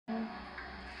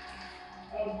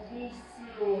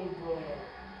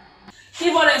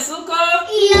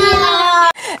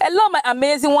Hello, my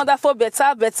amazing, wonderful, better,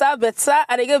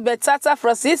 and again, better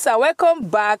Francis, and welcome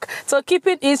back to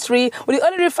Keeping History with the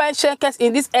only refined shankers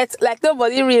in this earth, like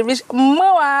nobody really rich.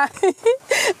 Moa,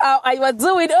 how are you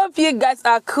doing? Hope you guys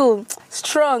are cool,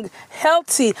 strong,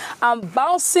 healthy, and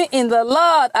bouncing in the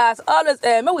Lord. As always,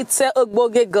 may we tell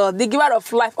Ogboge God, the giver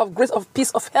of life, of grace, of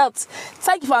peace, of health.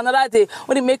 Thank you for another day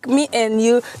when you make me and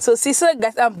you. So, sister,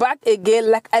 guys, I'm back again,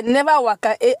 like I never work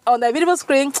on the video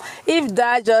screen. If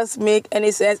that just make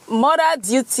any sense. Mother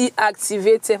duty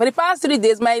activated. For the past 3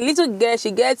 days, my little girl,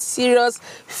 she gets serious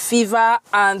fever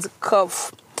and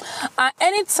cough. And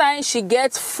anytime she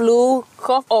gets flu,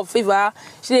 cough, or fever,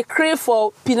 she crave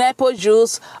for pineapple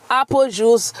juice, apple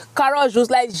juice, carrot juice,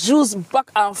 like juice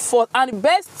back and forth. And the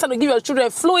best time to give your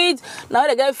children fluid now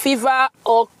they get fever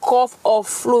or cough or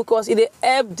flu, because it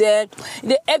help them,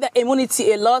 it help their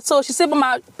immunity a lot. So she said,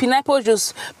 "Mama, pineapple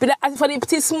juice." For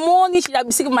this morning, she had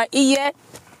been sick in my ear.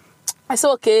 I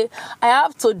said, okay, I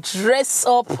have to dress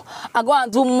up and go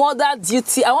and do mother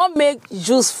duty. I want to make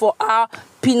juice for her,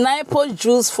 pineapple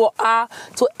juice for her,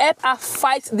 to help her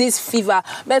fight this fever.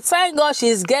 But thank God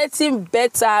she's getting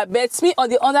better. But me, on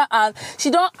the other hand,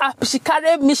 she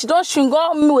carried me, she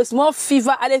got me with more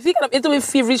fever. And I think I'm a little bit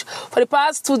feverish for the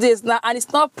past 2 days now, and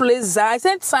it's not pleasant. At the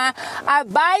same time, I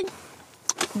buy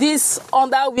this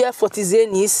underwear for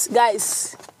Tizenis,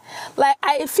 guys. Like,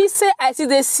 I feel say I see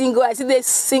this single, I see this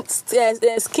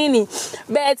skinny,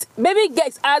 but baby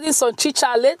gets adding some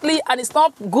chicha lately, and it's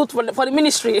not good for the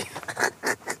ministry.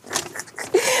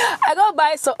 I go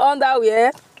buy some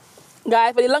underwear,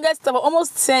 guys. For the longest time, for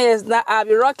almost 10 years now, I've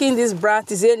been rocking this brand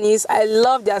Tizenis. I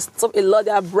love their stuff a lot,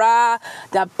 their bra,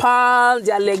 their pants,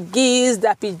 their leggings,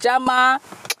 their pajama.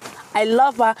 I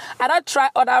love her. I don't try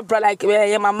other brand like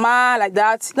mama, like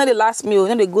that. It's not the last meal,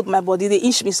 not the good my body, they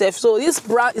inch myself. So this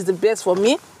brand is the best for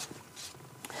me.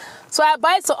 So I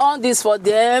buy on this for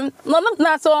them. Not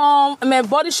my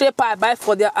body shaper I buy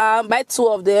for them. Buy 2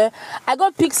 of them. I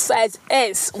got pick size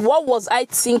S. What was I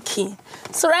thinking?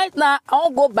 So right now I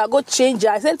won't go back, go change it.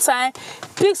 At the same time,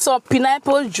 pick some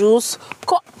pineapple juice.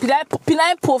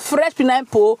 Pineapple, fresh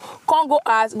pineapple. Come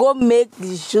go make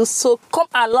the juice. So come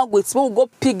along with me. We'll go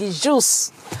pick the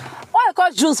juice. What I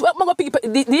call juice? We'll go pick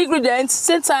the ingredients.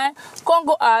 Same time, come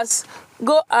go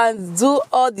and do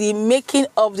all the making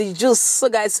of the juice. So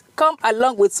guys, come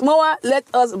along with Moa. Let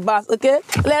us bath, okay?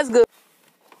 Let's go.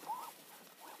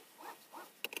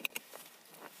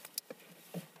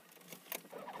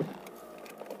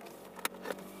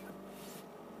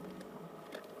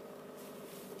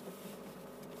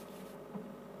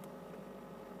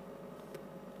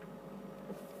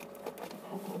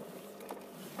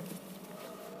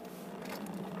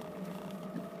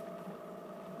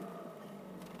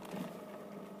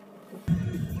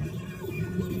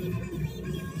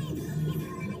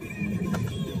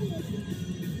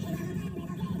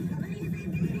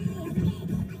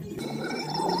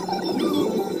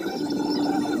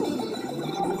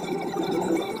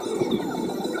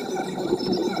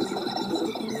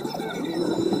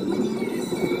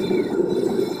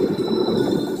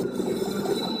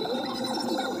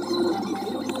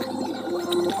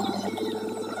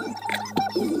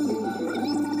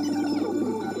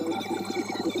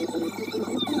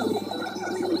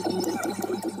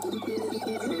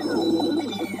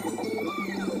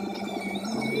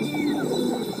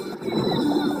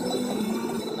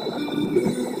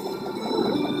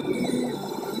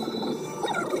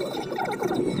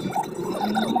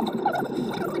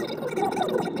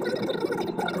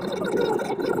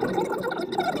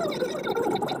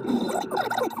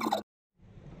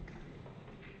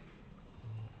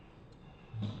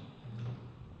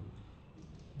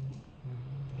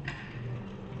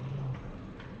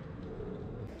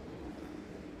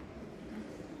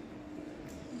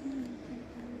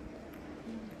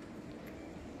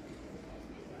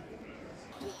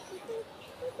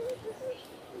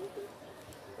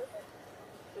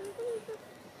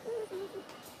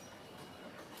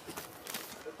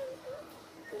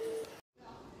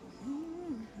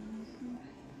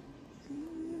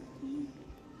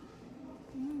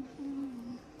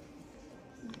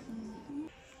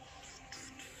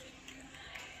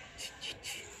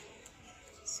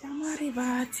 Siamo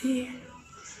arrivati.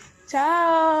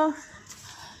 Ciao.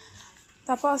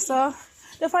 A posto?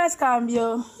 Devo fare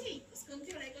scambio?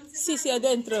 Sì, sì, è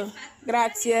dentro.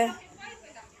 Grazie.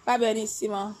 Va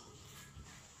benissimo.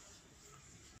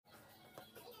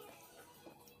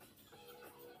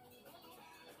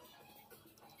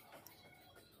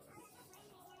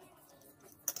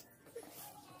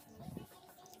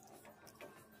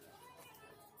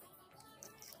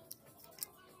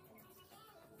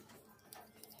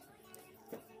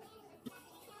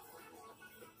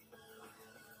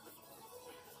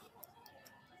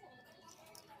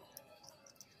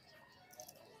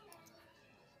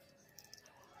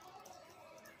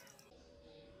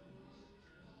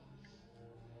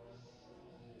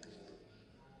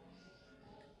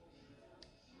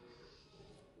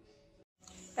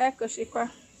 Eccoci qua.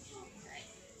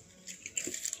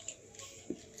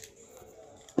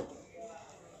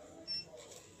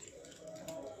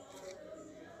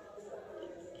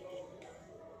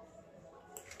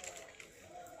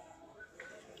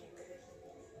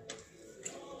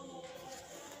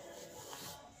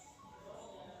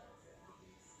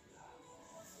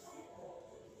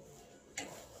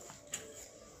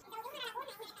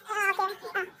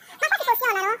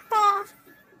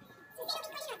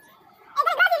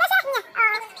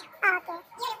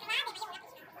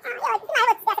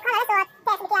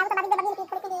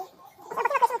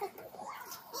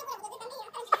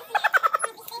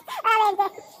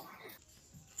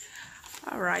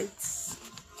 All right,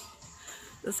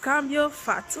 the scambio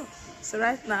fatto. So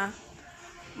right now,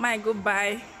 might go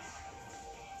buy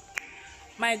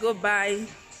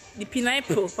the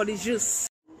pineapple for the juice.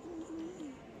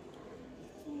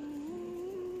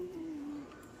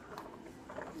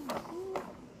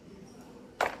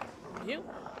 You.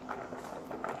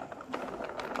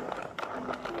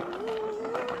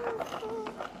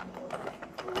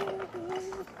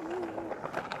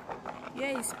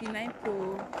 Yeah, it's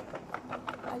pineapple.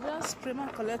 I just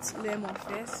collect lemon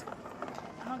first.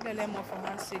 I don't get lemon for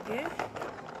us again.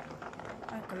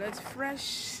 I collect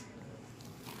fresh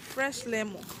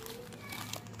lemon.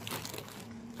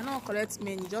 I don't collect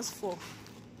many, just 4.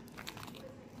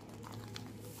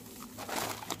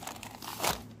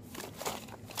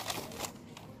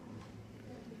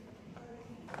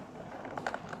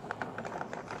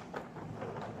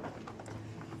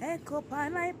 Echo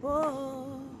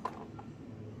pineapple.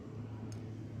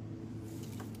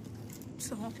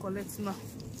 So I collect now.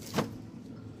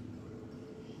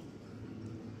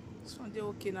 This one they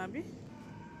okay, Nabi.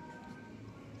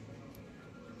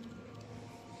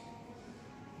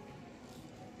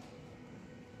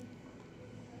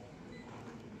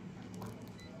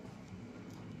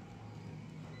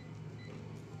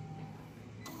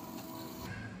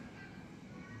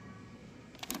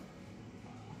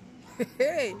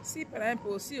 Hey, see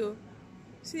pineapple,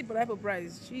 see pineapple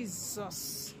price.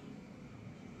 Jesus.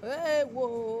 Hey,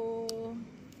 whoa.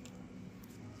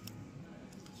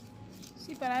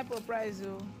 See pineapple price,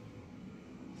 oh.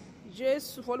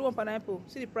 Just follow one pineapple.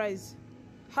 See the price.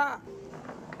 Ha!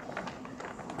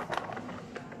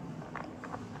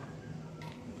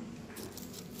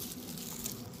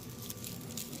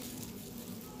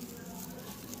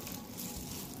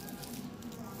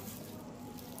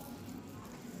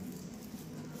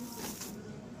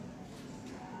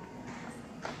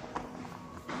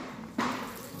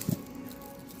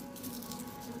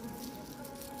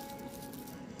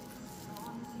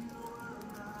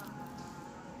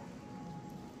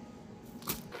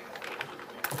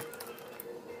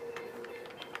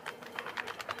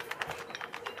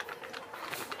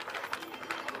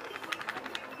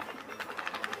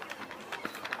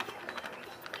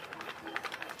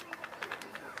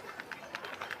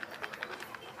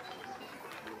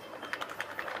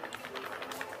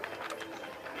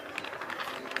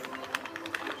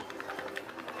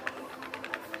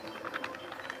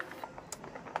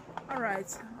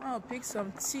 Alright, I'll pick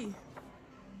some tea.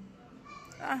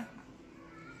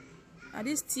 And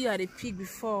this tea I did pick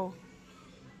before.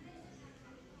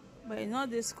 But it's not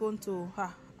this conto.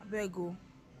 I better go.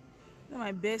 Not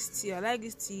my best tea. I like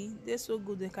this tea. They're so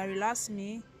good. They can relax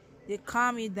me. They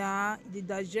calm me down. They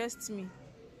digest me.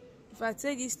 If I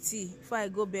take this tea before I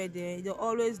go bed, they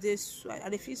always this.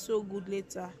 And they feel so good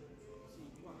later.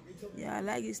 Yeah, I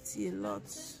like this tea a lot.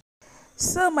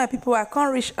 So my people, I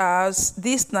can't reach house.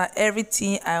 This not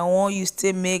everything I want you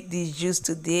to make this juice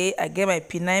today. I get my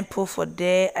pineapple for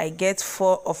there. I get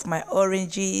 4 of my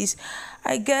oranges.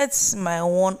 I get my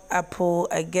 1 apple.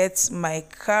 I get my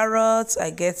carrots. I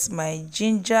get my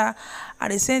ginger. At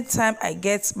the same time, I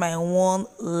get my 1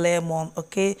 lemon.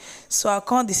 Okay, so I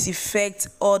can't disinfect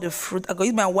all the fruit. I go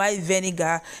use my white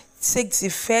vinegar, take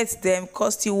disinfect them,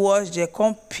 cause you wash them,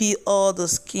 come peel all the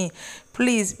skin.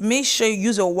 Please make sure you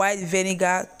use a white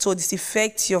vinegar to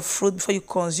disinfect your fruit before you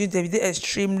consume them. It's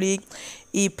extremely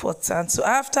important. So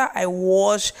after I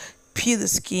wash, peel the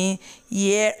skin,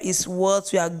 here is what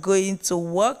we are going to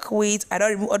work with. I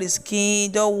don't remove all the skin,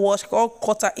 don't wash, all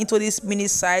cut her into this mini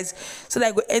size so that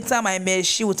I go enter my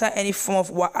machine without any form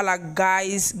of wahala.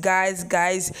 Guys,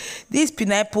 this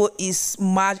pineapple is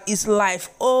life.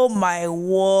 Oh my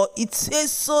word, it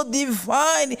tastes so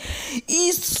divine,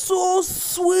 it's so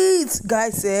sweet,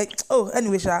 guys. Oh,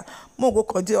 anyway, we'll go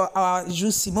continue our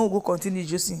juicing. We'll go continue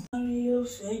juicing.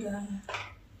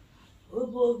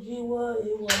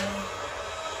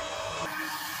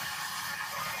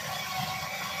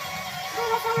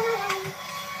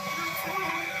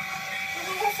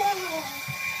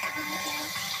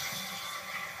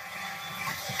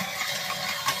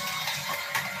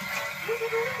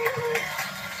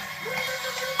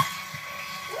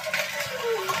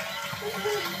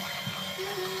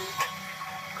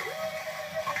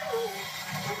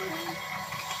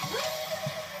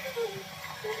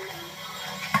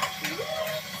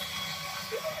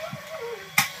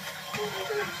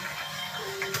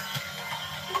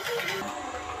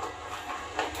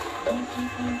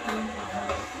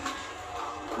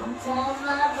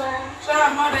 Ciao,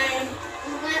 amore.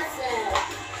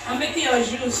 I'm making your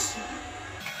juice.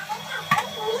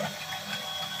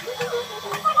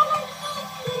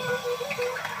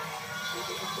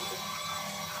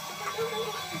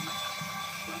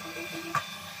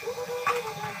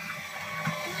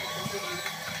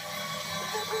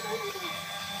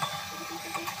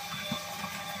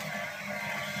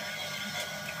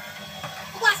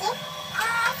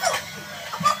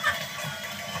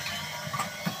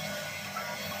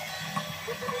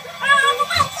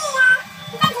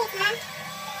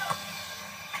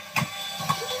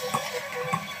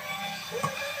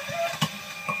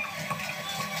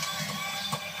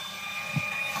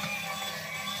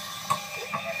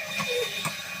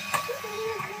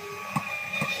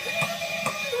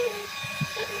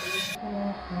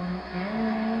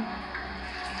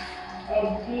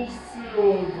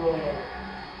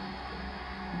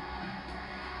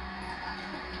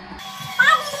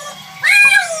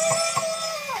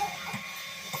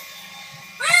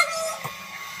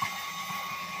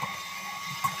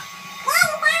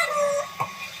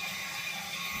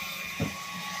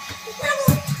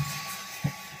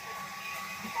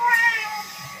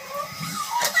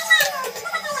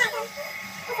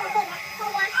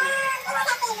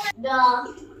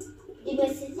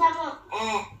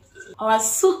 Our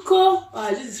suko,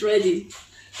 this is ready.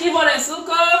 Give her a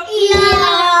suko.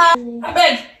 Yeah. I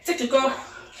beg, take the cup.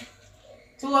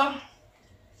 Give her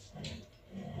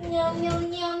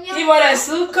a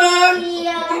suko.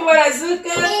 Yeah. Give her a suko.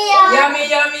 Yeah. Yummy,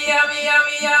 yummy, yummy,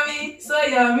 yummy, yummy. So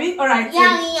yummy. All right.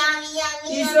 Yummy, yummy,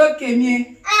 yummy. It's okay,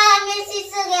 me.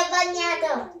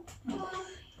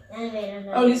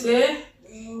 How do you say?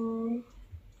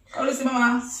 How do you say,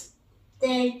 Mama?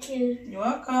 Thank you. You're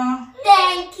welcome.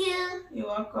 Thank you. You're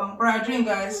welcome. Alright, drink,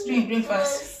 guys. Drink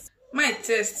fast. My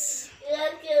taste.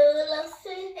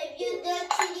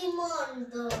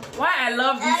 Why I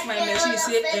love this my machine,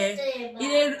 say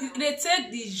they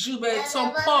take the jus, but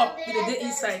some pop they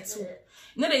inside too.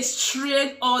 You know they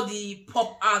strain all the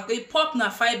pop out. They pop na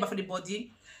fiber for the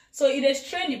body. So if they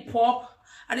strain the pop,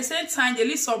 at the same time they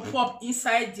leave some pop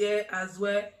inside there as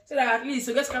well. So that at least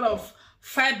you get kind of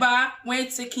fiber when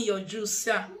taking your juice.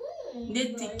 Yeah.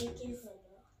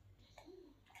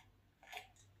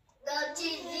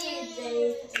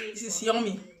 This is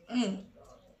yummy.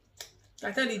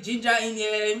 I tell the ginger in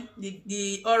here,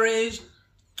 the orange,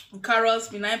 carrots,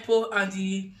 pineapple, and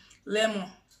the lemon.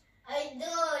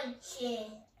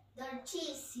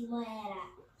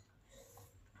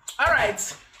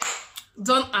 Alright,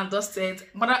 done and dusted.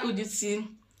 Motherhood duty,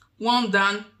 one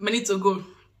done, many to go.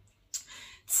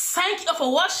 Thank you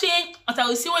for watching. Until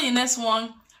we see you in the next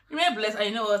one. Remain blessed, and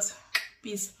you know what?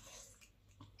 Peace.